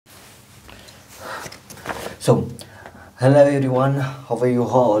So, hello everyone, how are you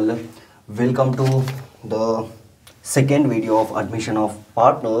all? Welcome to the second video of admission of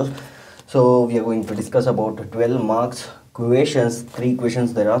partners. So, we are going to discuss about 12 marks questions, three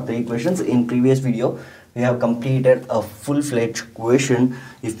questions. There are three questions. In previous video, we have completed a full-fledged question.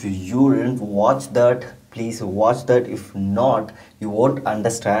 If you didn't watch that, please watch that. If not, you won't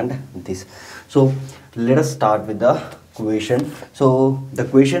understand this. So, let us start with the question. So the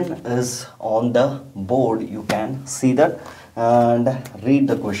question is on the board, you can see that and read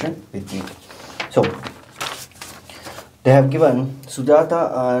the question with me. So they have given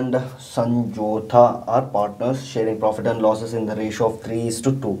Sujata and Sanjotha are partners sharing profit and losses in the ratio of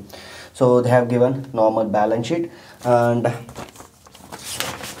 3:2. So they have given normal balance sheet and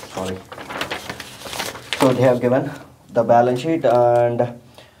so they have given the balance sheet, and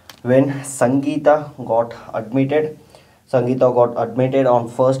when Sangeeta got admitted on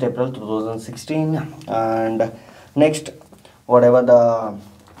 1st April 2016, and next whatever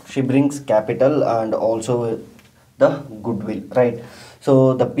she brings capital and also the goodwill, right?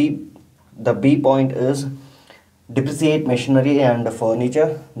 So the B point is depreciate machinery and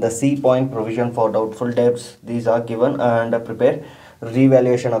furniture. The C point provision for doubtful debts, these are given, and prepare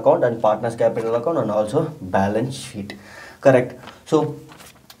revaluation account and partners capital account and also balance sheet, correct? So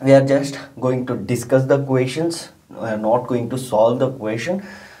we are just going to discuss the questions. We are not going to solve the question.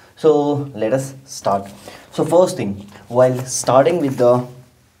 So let us start. So first thing, while starting with the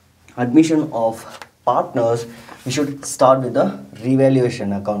admission of partners, we should start with the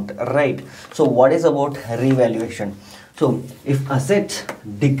revaluation account, right? So what is about revaluation? So if assets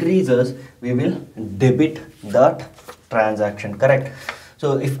decreases, we will debit that transaction, correct?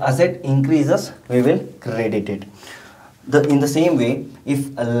 So if asset increases, we will credit it. In the same way,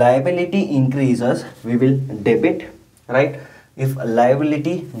 if a liability increases, we will debit, right? If a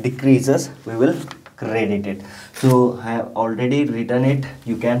liability decreases, we will credit it. So I have already written it,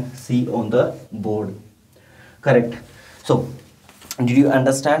 you can see on the board, correct? So did you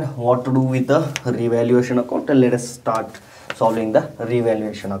understand what to do with the revaluation account? Let us start solving the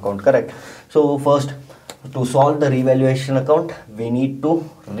revaluation account, correct? So first, to solve the revaluation account, we need to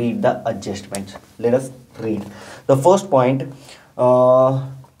read the adjustments. Let us read. The first point,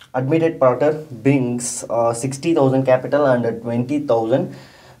 admitted partner brings 60,000 capital and 20,000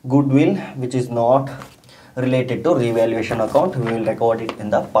 goodwill, which is not related to revaluation account. We will record it in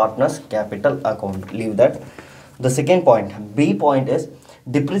the partners capital account. Leave that. The second point, B point, is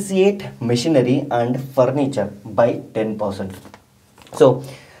depreciate machinery and furniture by 10%. So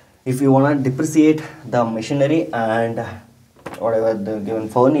if you want to depreciate the machinery and whatever the given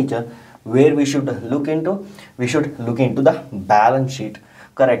furniture, where we should look into? We should look into the balance sheet,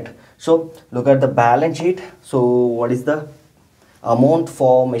 correct? So look at the balance sheet. So what is the amount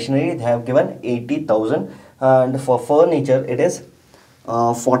for machinery? They have given 80,000, and for furniture it is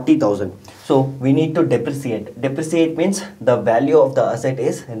 40,000. So we need to depreciate. Depreciate means the value of the asset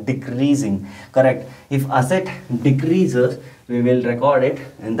is decreasing, correct? If asset decreases, we will record it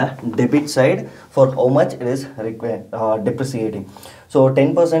in the debit side for how much it is depreciating. So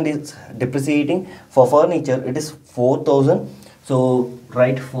 10% is depreciating. For furniture it is 4,000. So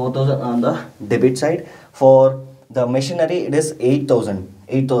write 4,000 on the debit side. For the machinery it is 8,000.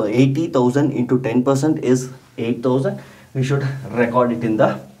 80,000 into 10% is 8,000. We should record it in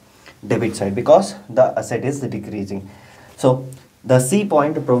the debit side because the asset is decreasing. So the C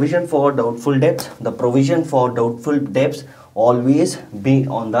point, provision for doubtful debts. The provision for doubtful debts always be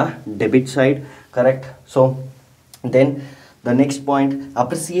on the debit side, correct? So then the next point,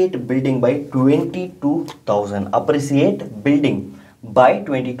 appreciate building by 22,000. Appreciate building by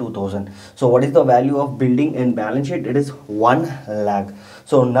 22,000. So what is the value of building in balance sheet? It is 1 lakh.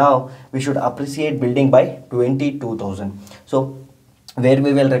 So now we should appreciate building by 22,000. So where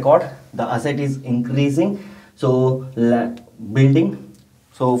we will record the asset is increasing, so building,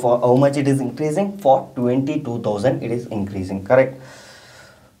 so for how much it is increasing? For 22,000 it is increasing, correct?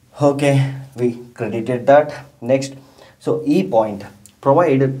 Okay, we credited that. Next, so E point,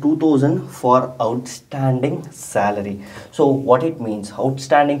 provide 2,000 for outstanding salary. So what it means?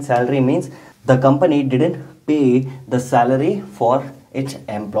 Outstanding salary means the company didn't pay the salary for its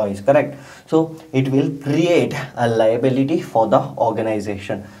employees, correct? So it will create a liability for the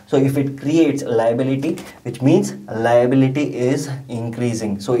organization. So if it creates a liability, which means liability is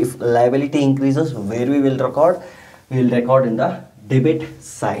increasing. So if liability increases, where we will record? We will record in the debit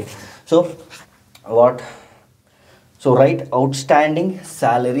side. So what? So write outstanding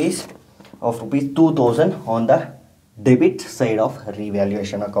salaries of rupees 2,000 on the debit side of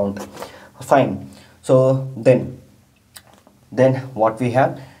revaluation account. Fine. So then what we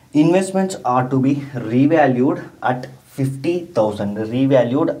have, investments are to be revalued at 50,000.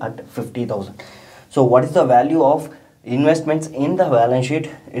 Revalued at 50,000. So what is the value of investments in the balance sheet?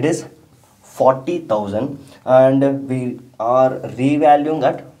 It is 40,000 and we are revaluing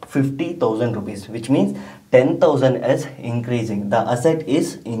at 50,000 rupees, which means 10,000 is increasing. The asset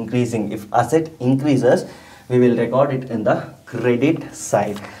is increasing. If asset increases, we will record it in the credit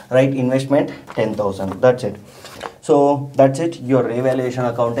side, right? Investment 10,000. That's it. So that's it. Your revaluation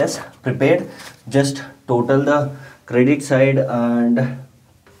account is prepared. Just total the credit side and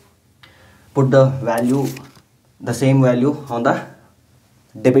put the value, the same value on the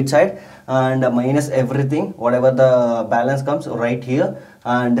debit side, and minus everything, whatever the balance comes right here,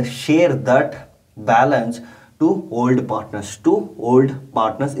 and share that balance to old partners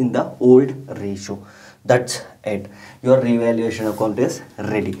in the old ratio. That's it. Your revaluation account is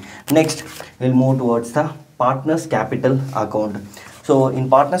ready. Next, we'll move towards the partners capital account. So in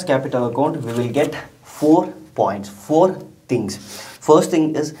partners capital account, we will get 4 points, 4 things. First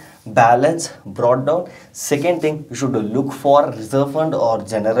thing is balance brought down. Second thing, you should look for reserve fund or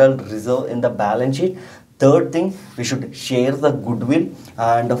general reserve in the balance sheet. Third thing, we should share the goodwill.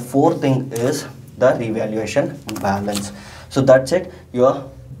 And the fourth thing is the revaluation balance. So that's it. Your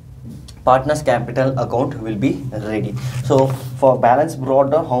partners capital account will be ready. So for balance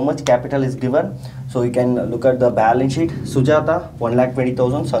brought down, how much capital is given? So you can look at the balance sheet. Sujata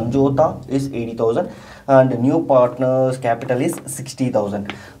 1,20,000, Sanjota is 80,000, and new partners capital is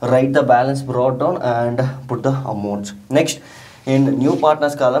 60,000. Write the balance brought down and put the amounts. Next, in new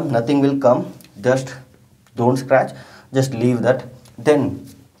partners column, nothing will come. Just don't scratch. Just leave that. Then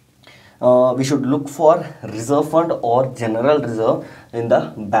we should look for reserve fund or general reserve in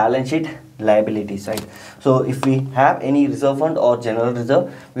the balance sheet liability side. So if we have any reserve fund or general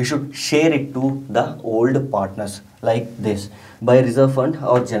reserve, we should share it to the old partners like this. By reserve fund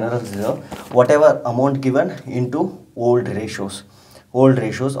or general reserve, whatever amount given into old ratios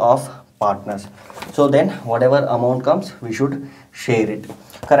of partners. So then whatever amount comes, we should share it.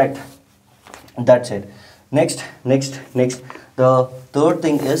 Correct. That's it. Next, the third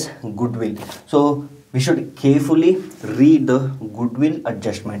thing is goodwill. So we should carefully read the goodwill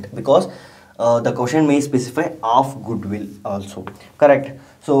adjustment, because the question may specify of goodwill also. Correct.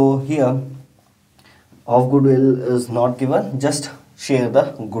 So here of goodwill is not given. Just share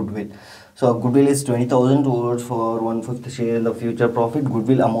the goodwill. So goodwill is 20,000 towards for 1/5 share in the future profit.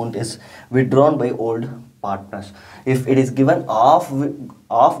 Goodwill amount is withdrawn by old partners. If it is given of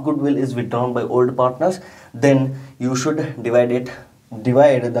goodwill is withdrawn by old partners, then you should divide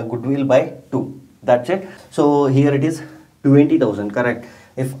the goodwill by 2. That's it. So here it is 20,000. Correct.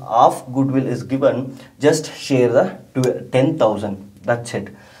 If half goodwill is given, just share the 10,000. That's it.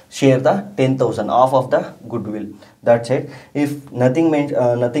 Share the 10,000 half of the goodwill. That's it. If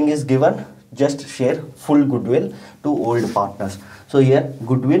nothing is given, just share full goodwill to old partners. So here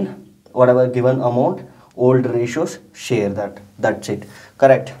goodwill, whatever given amount, old ratios, share that. That's it.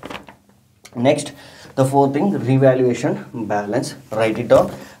 Correct. Next, the fourth thing, revaluation balance. Write it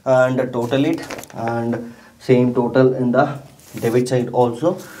down and total it, and same total in the debit side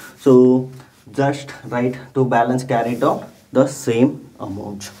also. So just write to balance carried down the same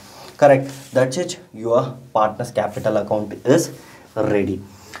amount. Correct. That's it. Your partners capital account is ready.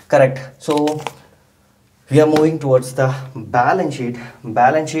 Correct. So we are moving towards the balance sheet.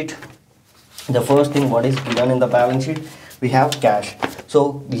 The first thing what is given in the balance sheet, we have cash.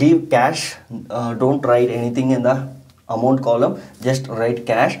 So leave cash. Don't write anything in the amount column. Just write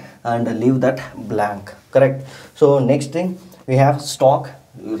cash and leave that blank. Correct. So next thing, we have stock.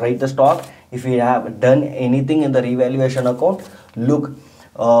 Write the stock. If we have done anything in the revaluation account, look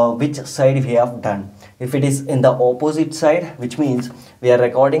which side we have done. If it is in the opposite side, which means we are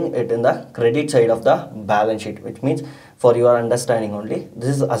recording it in the credit side of the balance sheet, which means for your understanding only,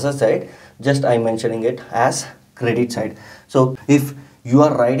 this is asset side, just I am mentioning it as credit side. So if you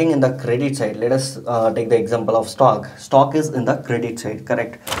are writing in the credit side, let us take the example of stock. Stock is in the credit side.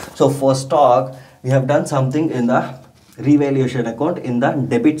 Correct. So for stock, we have done something in the revaluation account in the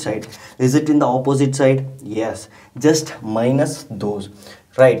debit side. Is it in the opposite side? Yes. Just minus those.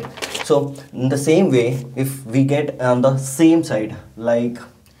 Right. So in the same way, if we get on the same side, like,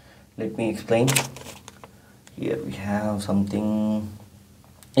 let me explain. Here we have something.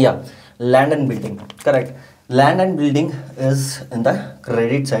 Yeah, land and building. Correct. Land and building is in the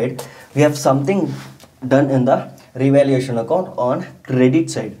credit side. We have something done in the revaluation account on credit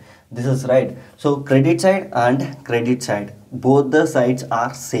side. This is right. So credit side and credit side, both the sides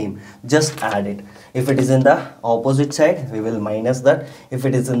are same. Just add it. If it is in the opposite side, we will minus that. If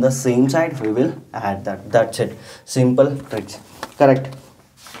it is in the same side, we will add that. That's it. Simple tricks. Correct.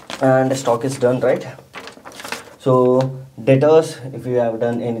 and stock is done, right? So debtors, if you have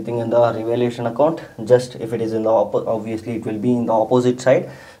done anything in the revaluation account, just if it is in the obviously it will be in the opposite side,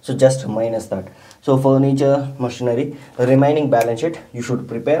 so just minus that. So furniture, machinery, remaining balance sheet you should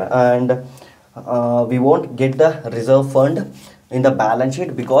prepare, and we won't get the reserve fund in the balance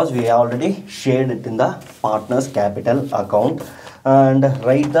sheet because we already shared it in the partners capital account, and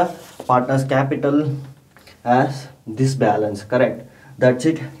write the partners capital as this balance, correct? That's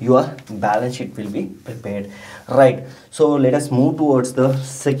it, your balance sheet will be prepared, right? So let us move towards the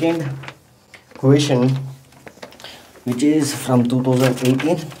second question, which is from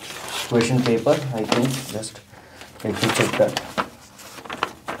 2018 question paper, I think. Just let me check that.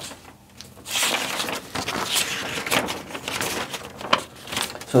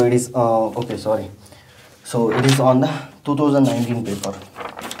 So it is okay, sorry, so it is on the 2019 paper.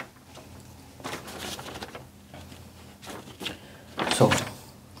 So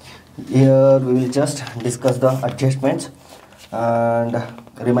here we will just discuss the adjustments, and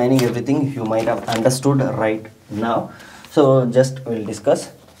remaining everything you might have understood right now. So just we'll discuss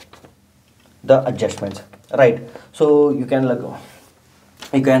the adjustments, right? So you can read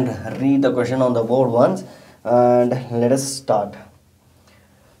the question on the board once, and let us start.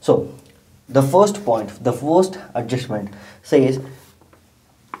 So the first point, the first adjustment says,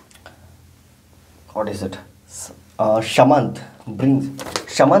 what is it? Shamant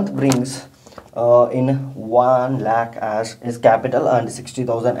brings in 1 lakh as is capital and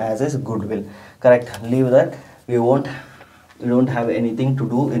 60,000 as is goodwill, correct? Leave that, we don't have anything to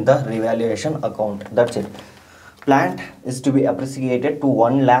do in the revaluation account, that's it. Plant is to be appreciated to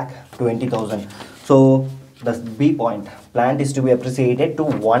 1,20,000. So the B point, plant is to be appreciated to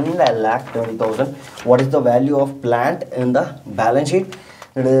 1,20,000. What is the value of plant in the balance sheet?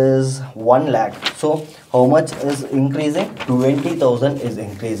 It is 1 lakh. So how much is increasing? 20,000 is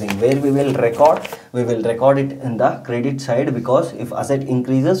increasing. Where we will record it in the credit side, because if asset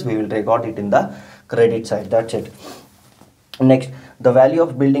increases we will record it in the credit side, that's it. Next, the value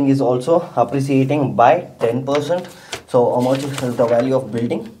of building is also appreciating by 10%. So how much is the value of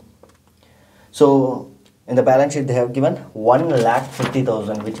building? So in the balance sheet they have given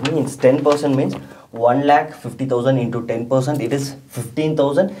 1,50,000, which means 10% means 1,50,000 into 10%, it is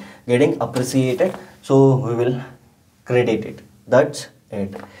 15,000 getting appreciated. So we will credit it, that's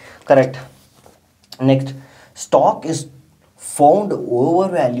it, correct? Next, stock is found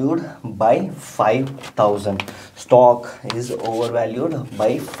overvalued by 5,000. Stock is overvalued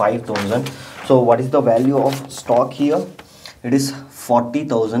by 5,000. So what is the value of stock here? It is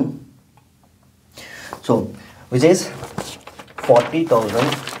 40,000. So which is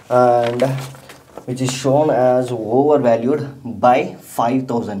 40,000, and which is shown as overvalued by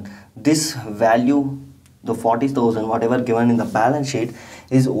 5,000. This value, the 40,000 whatever given in the balance sheet,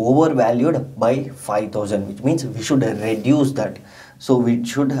 is overvalued by 5,000, which means we should reduce that. So we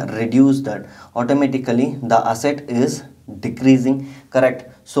should reduce that. Automatically the asset is decreasing, correct?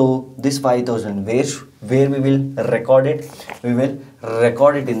 So this 5,000, where we will record it? We will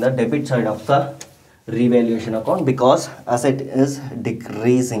record it in the debit side of the revaluation account, because asset is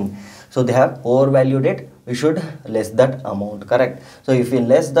decreasing. So they have overvalued it, we should less that amount, correct? So if we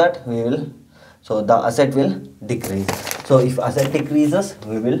less that, we will, so the asset will decrease. So if asset decreases,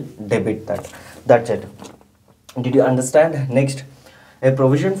 we will debit that, that's it. Did you understand? Next, a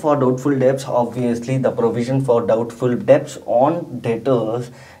provision for doubtful debts. Obviously the provision for doubtful debts on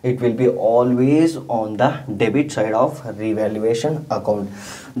debtors, it will be always on the debit side of revaluation account.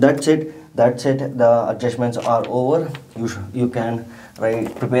 That's it, the adjustments are over. You can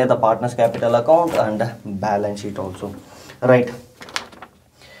prepare the partners capital account and balance sheet also, right?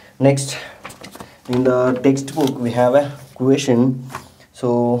 Next, in the textbook we have a question,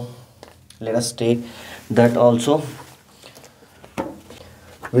 so let us take that also.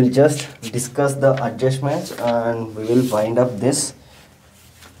 We'll just discuss the adjustments and we will wind up this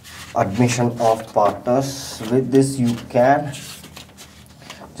admission of partners. With this you can,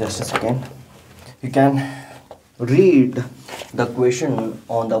 just a second, you can read the question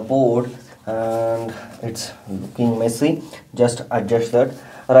on the board, and it's looking messy, just adjust that,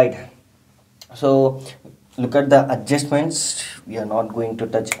 right? So look at the adjustments. We are not going to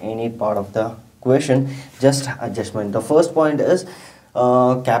touch any part of the question, just adjustment. The first point is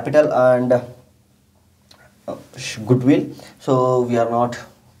capital and goodwill. So we are not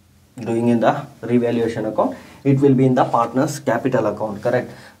doing in the revaluation account, it will be in the partners capital account,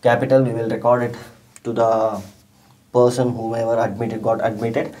 correct? Capital we will record it to the person whomever got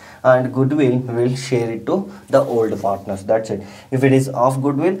admitted, and goodwill we will share it to the old partners, that's it. If it is of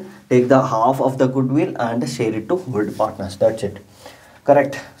goodwill, take the half of the goodwill and share it to old partners, that's it.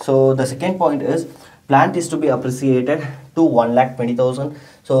 Correct. So the second point is plant is to be appreciated to 1,20,000.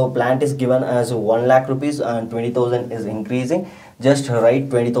 So plant is given as 1 lakh rupees and 20,000 is increasing. Just write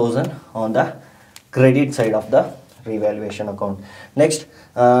 20,000 on the credit side of the revaluation account. Next,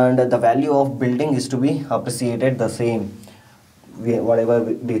 and the value of building is to be appreciated the same. Whatever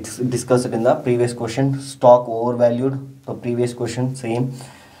we discussed in the previous question, stock overvalued, the previous question same.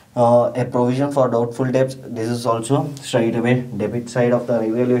 A provision for doubtful debts, this is also straight away debit side of the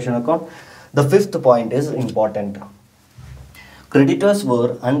revaluation account. The fifth point is important. Creditors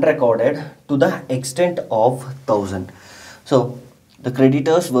were unrecorded to the extent of 1,000. So the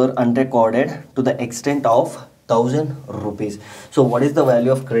creditors were unrecorded to the extent of 1,000 rupees. So what is the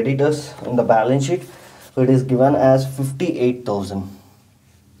value of creditors in the balance sheet? So it is given as 58,000.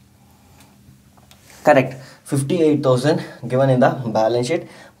 Correct. 58,000 given in the balance sheet,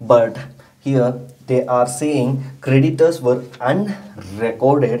 but here they are saying creditors were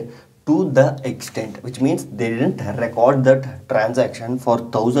unrecorded to the extent, which means they didn't record that transaction for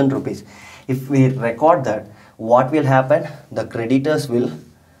 1,000 rupees. If we record that, what will happen? The creditors will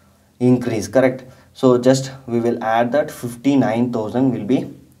increase. Correct. So just we will add that 59,000 will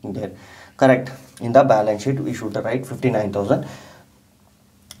be there. Correct. In the balance sheet we should write 59,000.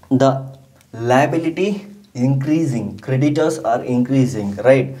 The liability increasing, creditors are increasing,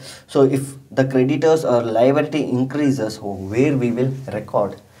 right? So if the creditors or liability increases, where we will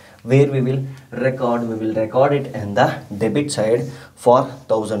record? We will record it in the debit side for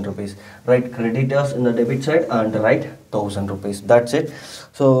 1,000 rupees, right? Creditors in the debit side and write 1,000 rupees. That's it.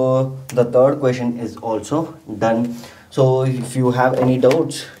 So the third question is also done. So if you have any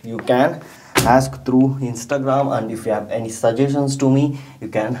doubts, you can ask through Instagram, and if you have any suggestions to me, you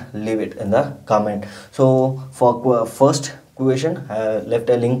can leave it in the comment. So for first question, left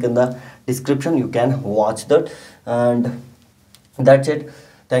a link in the description, you can watch that. And that's it.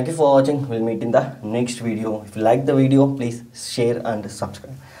 Thank you for watching. We'll meet in the next video. If you like the video, please share and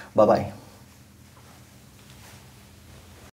subscribe. Bye bye.